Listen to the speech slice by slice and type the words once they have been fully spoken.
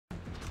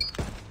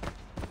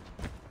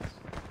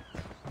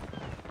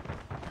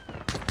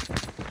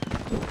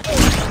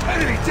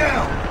Enemy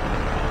down!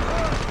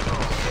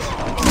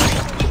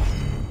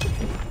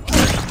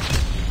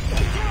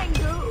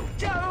 Tango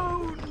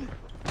down!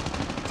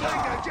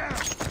 Tango down!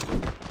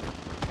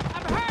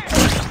 I'm hurt!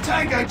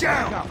 Tango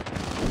down!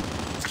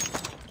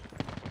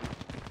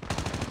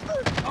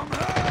 I'm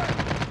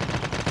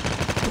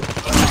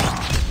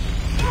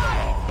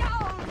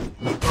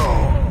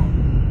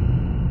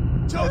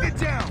hurt! Target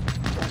down!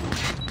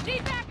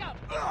 Need backup!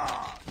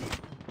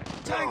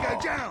 Tango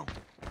down!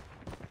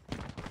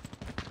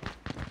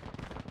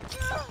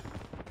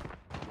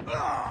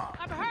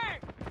 I'm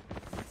hurt!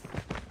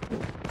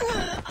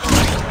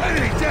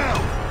 Enemy down!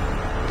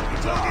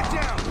 Target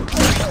down!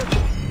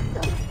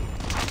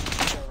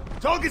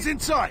 Target's in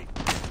sight!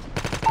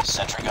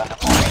 Sentry gun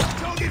deployed.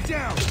 Target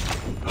down!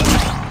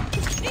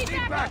 Need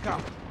Need backup!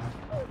 backup!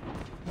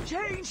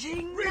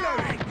 Changing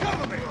Reloading!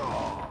 Cover me!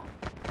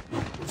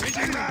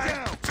 Changing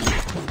mag!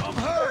 I'm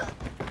hurt!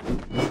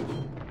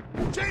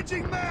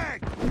 Changing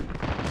mag!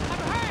 I'm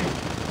hurt!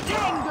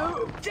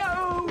 Tango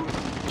down!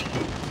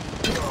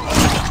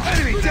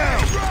 Enemy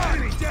down!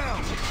 Enemy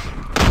down!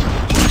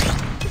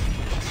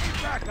 Need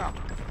backup!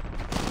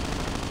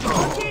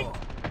 Target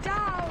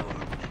down!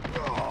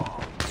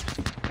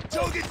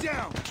 Target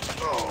down!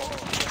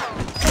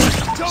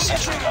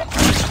 Sentry gun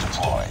ready to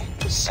deploy.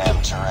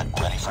 SAM turret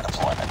ready for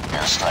deployment.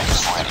 Airstrike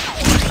is ready.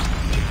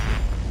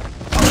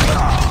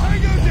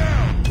 Tango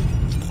down!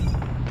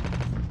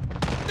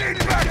 Need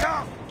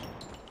backup!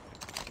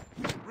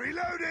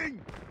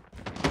 Reloading!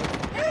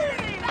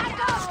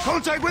 Backup!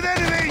 Contact with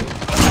enemy!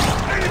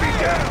 Enemy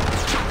down!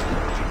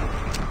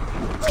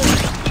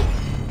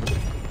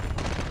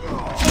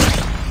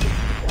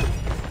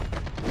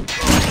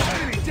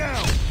 Enemy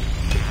down!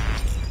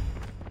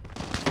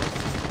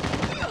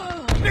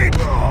 Need...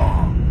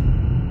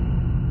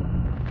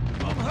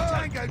 I'm hurt!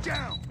 Tango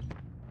down!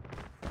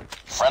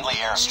 Friendly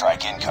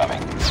airstrike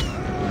incoming.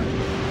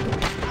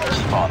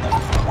 Keep on them.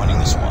 We're winning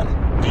this one.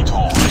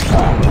 VTOL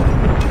inbound.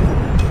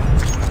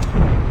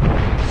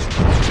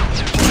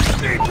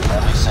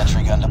 Friendly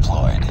sentry gun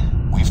deployed.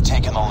 We've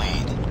taken the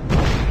lead.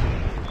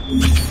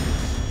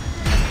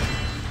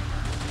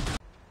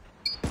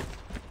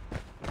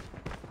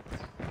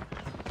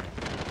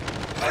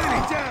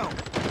 Enemy down!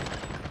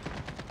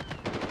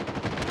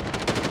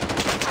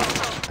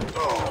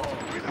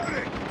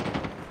 Reloading!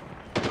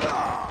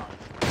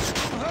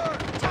 I'm hurt!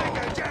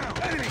 Tango down!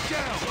 Enemy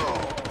down!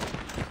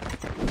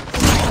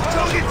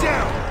 Target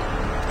down!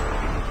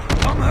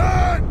 I'm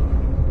hurt!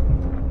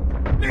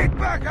 Need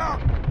backup!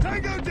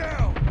 Tango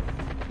down!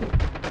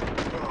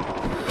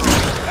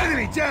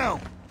 Enemy down!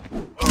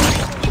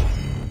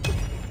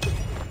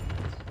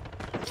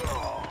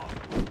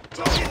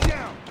 Target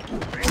down!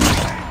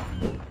 Reloading!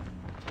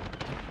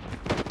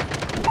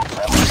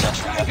 Friendly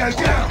sentry gun Tango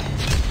deployed. down!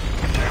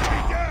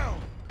 Enemy down!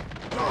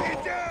 Target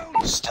down!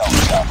 Stealth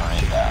chopper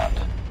inbound.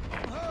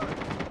 I'm hurt!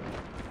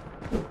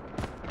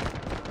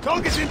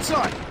 Target's in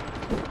sight!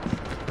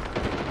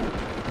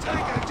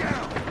 Tango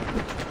down!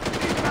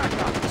 Need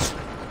backup!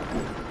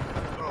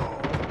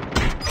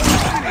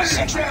 Enemy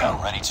Sentry gun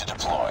down! ready to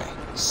deploy.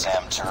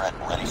 SAM turret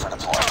ready for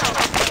deployment.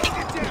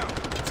 Target down!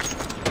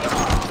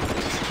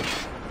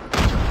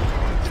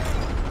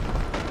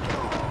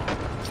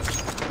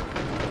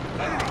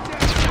 Enemy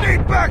down!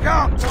 Need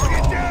backup!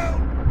 Target down!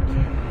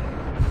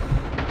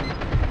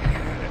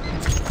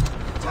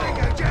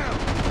 Tango down!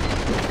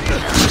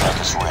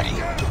 Airstrike is ready.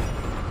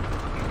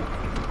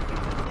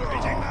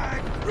 Raging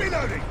mag!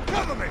 Reloading!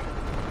 Cover me!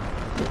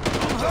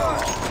 I'm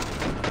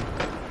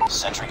hurt!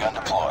 Sentry gun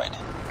deployed.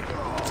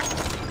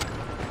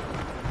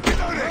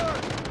 Reloading!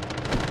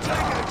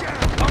 Tango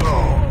down!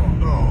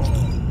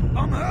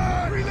 I'm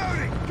hurt!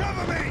 Reloading!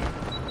 Cover me!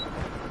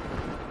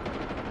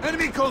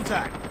 Enemy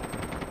contact!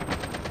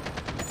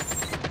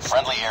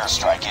 Friendly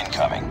airstrike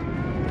incoming.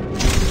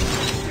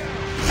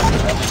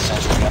 Friendly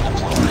sentry gun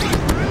deployed.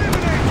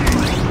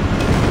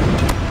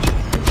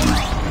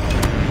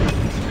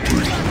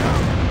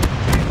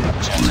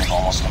 Objective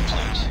almost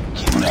complete.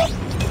 Keep it up.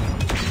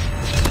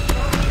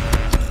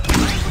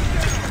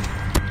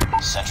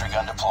 Sentry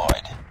gun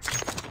deployed.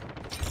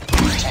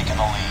 We've taken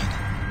the lead.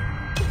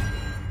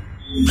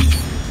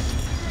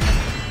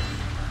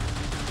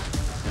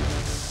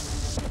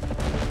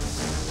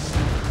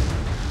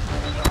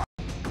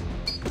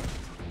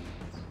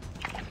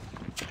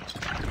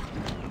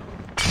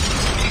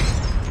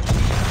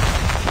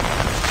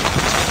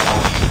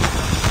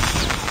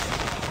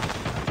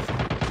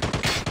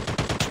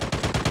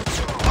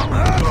 I'm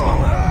hurt!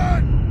 I'm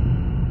hurt!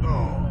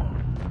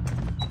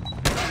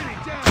 Enemy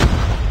down!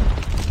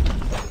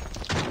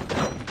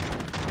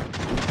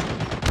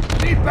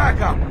 Need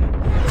backup!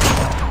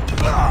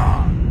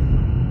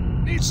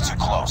 Need It's too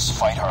close.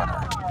 Fight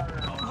harder.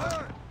 I'm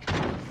hurt!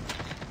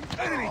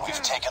 Enemy We've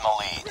down! taken the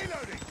lead.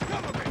 Reloading!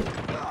 Cover me!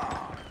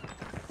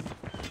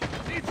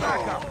 Need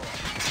backup!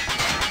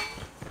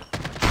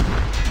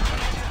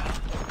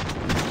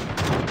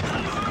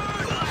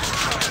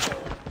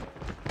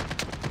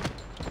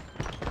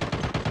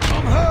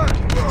 I'm hurt!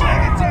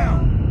 Take it down!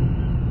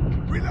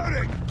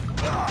 Reloading!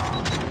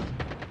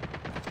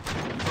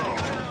 Tango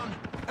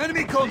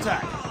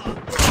contact!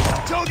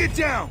 Target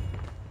down!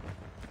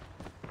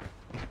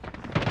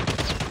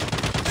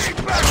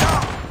 Need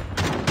backup!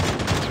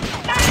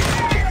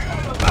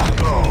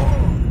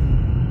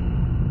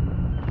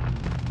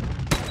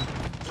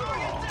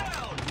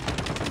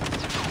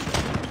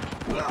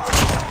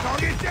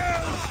 Target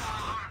down!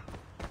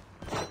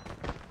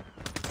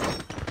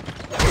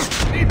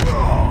 Need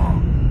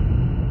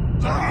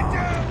target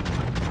down!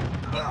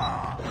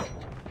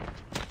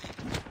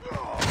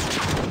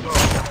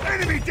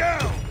 Enemy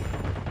down!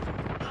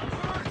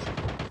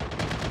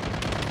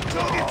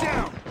 Target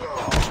down!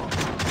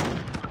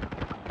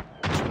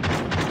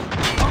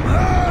 I'm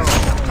hurt!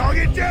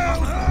 Target down!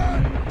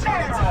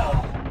 Target down!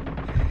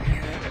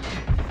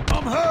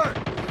 I'm hurt!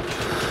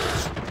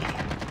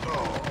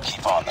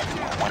 Keep on them.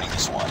 We're winning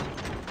this one.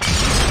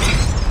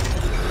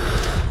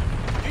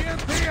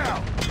 EMP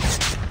out!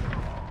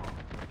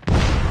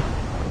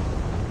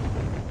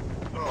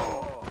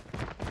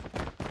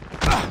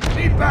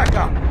 Need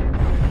backup!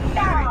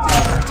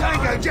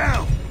 Tango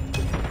down!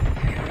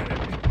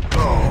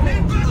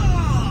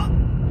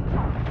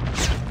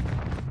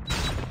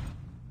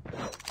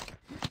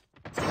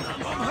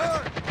 I'm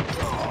hurt!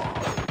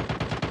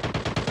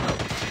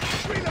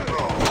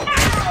 Reload!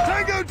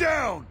 Tango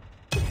down!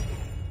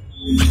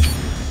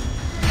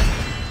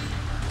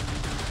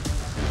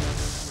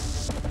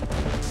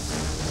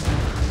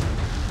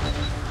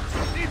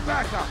 Need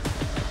backup!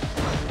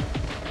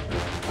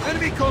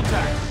 Enemy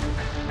contact!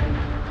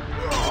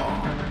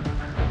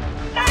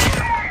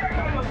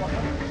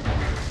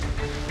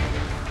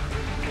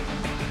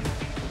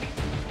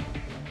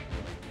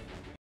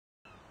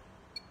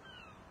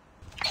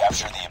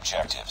 Capture the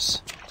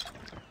objectives.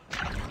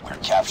 We're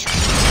capturing.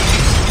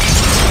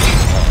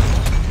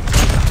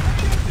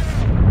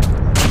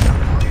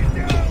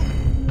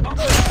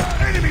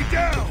 Enemy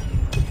down!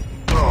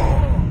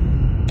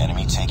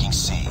 Enemy taking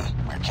C.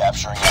 We're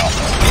capturing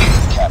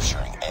Alpha.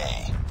 Capturing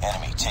A.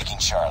 Enemy taking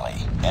Charlie.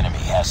 Enemy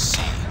has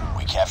C.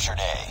 We captured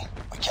A.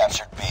 We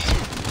captured B.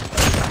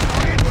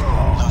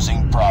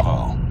 Losing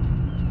Bravo.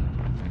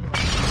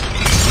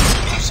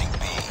 Losing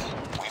B.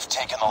 We've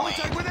taken the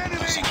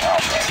lead. Losing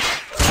Alpha.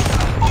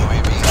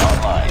 UAV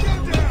online.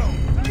 Tango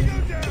down! Tango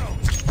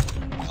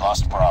down! We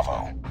lost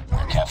Bravo.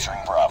 We're capturing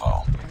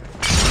Bravo.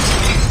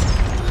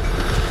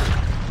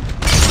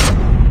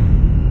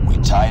 We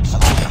tied for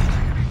the lead.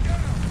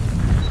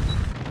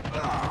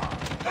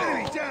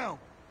 Enemy down!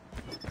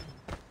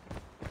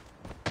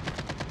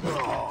 We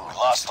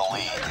lost the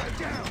lead.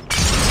 Down!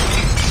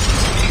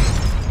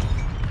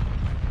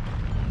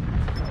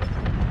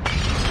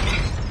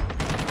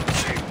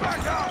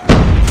 Back up!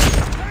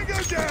 Tango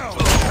down!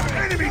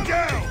 Enemy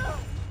down!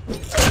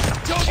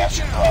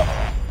 Captured Bravo.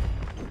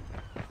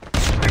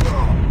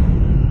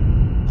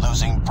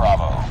 Losing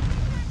Bravo.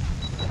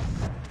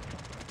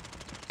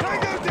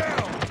 Tango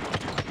down!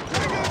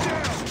 Tango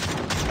down!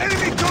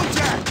 Enemy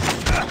contact!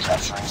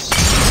 Capturing C.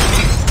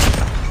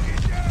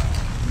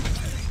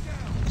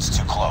 It's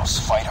too close.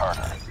 Fight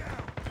harder.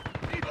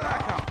 Need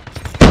backup!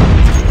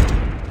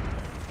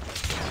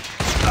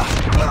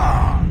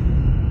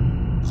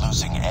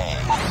 Losing A.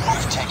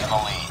 We've taken the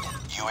lead.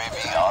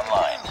 UAV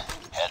online.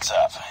 Heads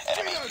up.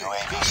 Enemy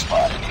UAV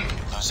spotted.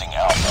 Losing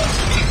Alpha.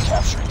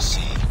 Capturing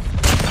C.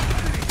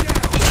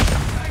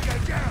 Tango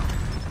down!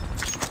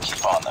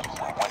 Keep on them.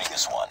 We're winning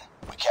this one.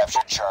 We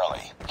captured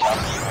Charlie. Count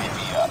the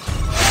UAV up.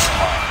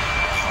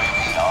 Online.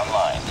 UAV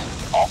online.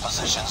 All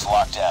positions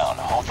locked down.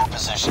 Hold your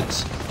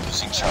positions.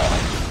 Losing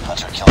Charlie.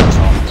 Hunter-killer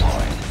drone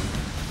deployed.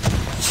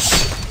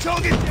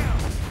 Target down!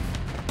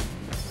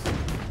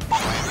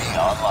 UAV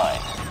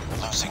online.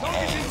 Losing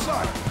Target A.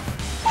 inside!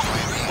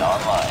 UAV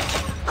online.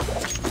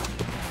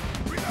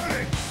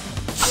 Reloading!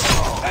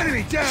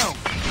 Enemy down!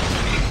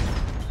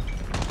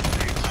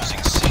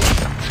 Losing C.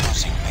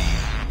 Losing B.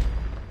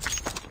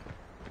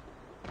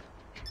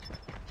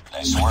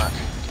 Nice work.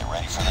 Get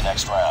ready for the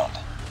next round.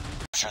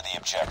 Capture the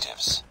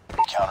objectives.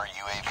 Counter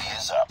UAV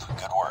is up.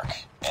 Good work.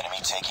 Enemy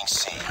taking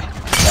C.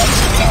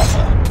 Capturing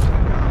Alpha.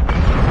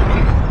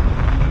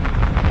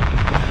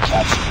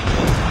 Capturing B.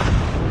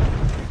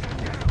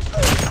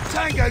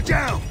 Tango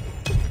down!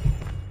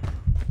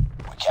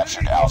 We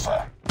captured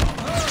Alpha.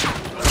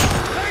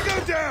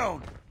 Tango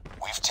down!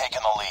 We've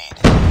taken the lead.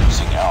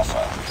 Losing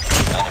Alpha.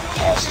 Enemy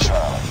has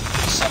Charlie.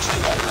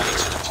 Sentry gun ready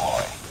to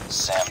deploy.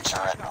 SAM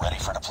turret ready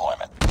for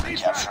deployment.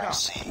 Capturing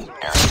C.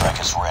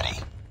 Airstrike is ready.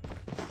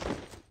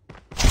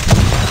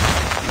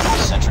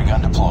 Sentry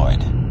gun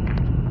deployed.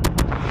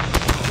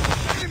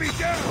 Enemy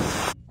down!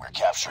 We're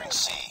capturing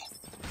C.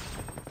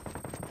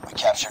 We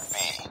captured B.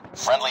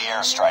 Friendly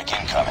airstrike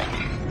incoming.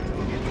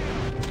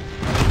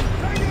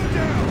 Tango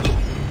down!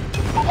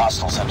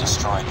 Hostiles have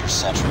destroyed your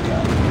sentry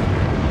gun.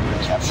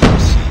 Capturing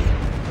C.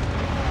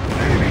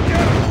 Enemy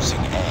down! Losing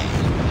A.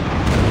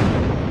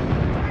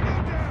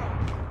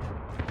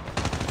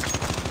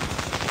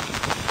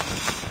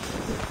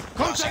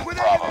 Contact Losing with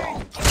Bravo.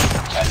 enemy!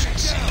 Capturing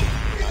C.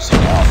 Losing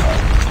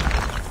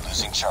Alpha.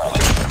 Losing Charlie.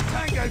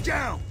 Tango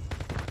down!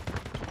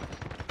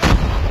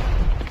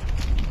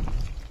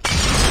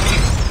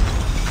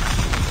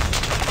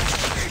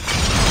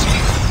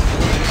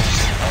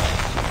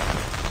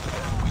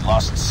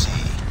 lost C.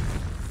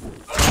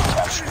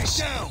 Capturing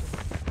C. Down.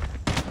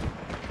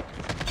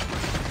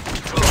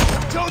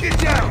 Target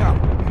down.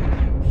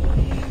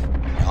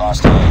 We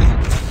lost A.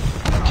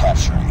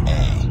 Capturing A.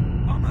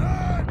 I'm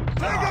hurt.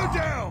 Tango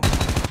down.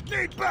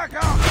 Need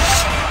backup.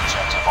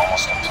 Objective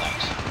almost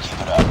complete.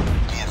 Keep it up.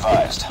 Be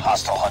advised,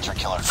 hostile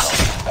hunter-killer drone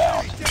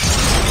inbound.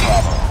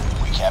 Bravo.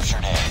 We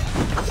captured A.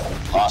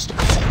 Lost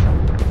B.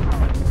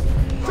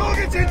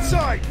 Target's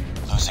inside.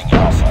 Losing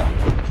Alpha.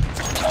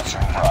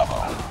 Capturing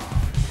Bravo.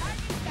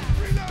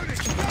 Reloading.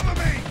 Cover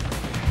me.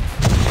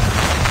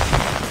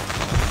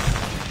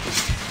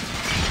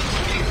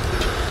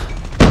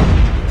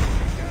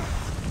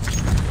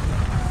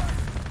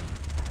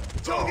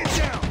 Target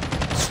down.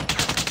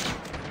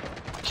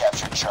 We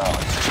captured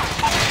Charlie.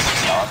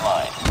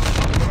 Online.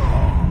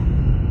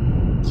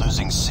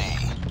 Losing C.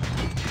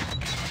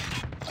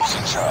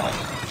 Losing Charlie.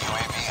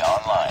 UAV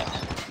online.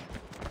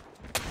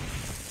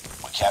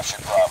 We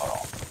captured Bravo.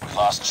 We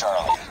lost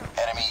Charlie.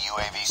 Enemy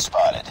UAV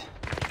spotted.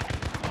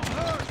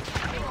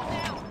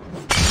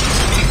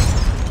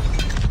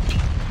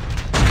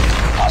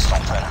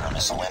 Hostile Predator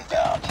missile inbound.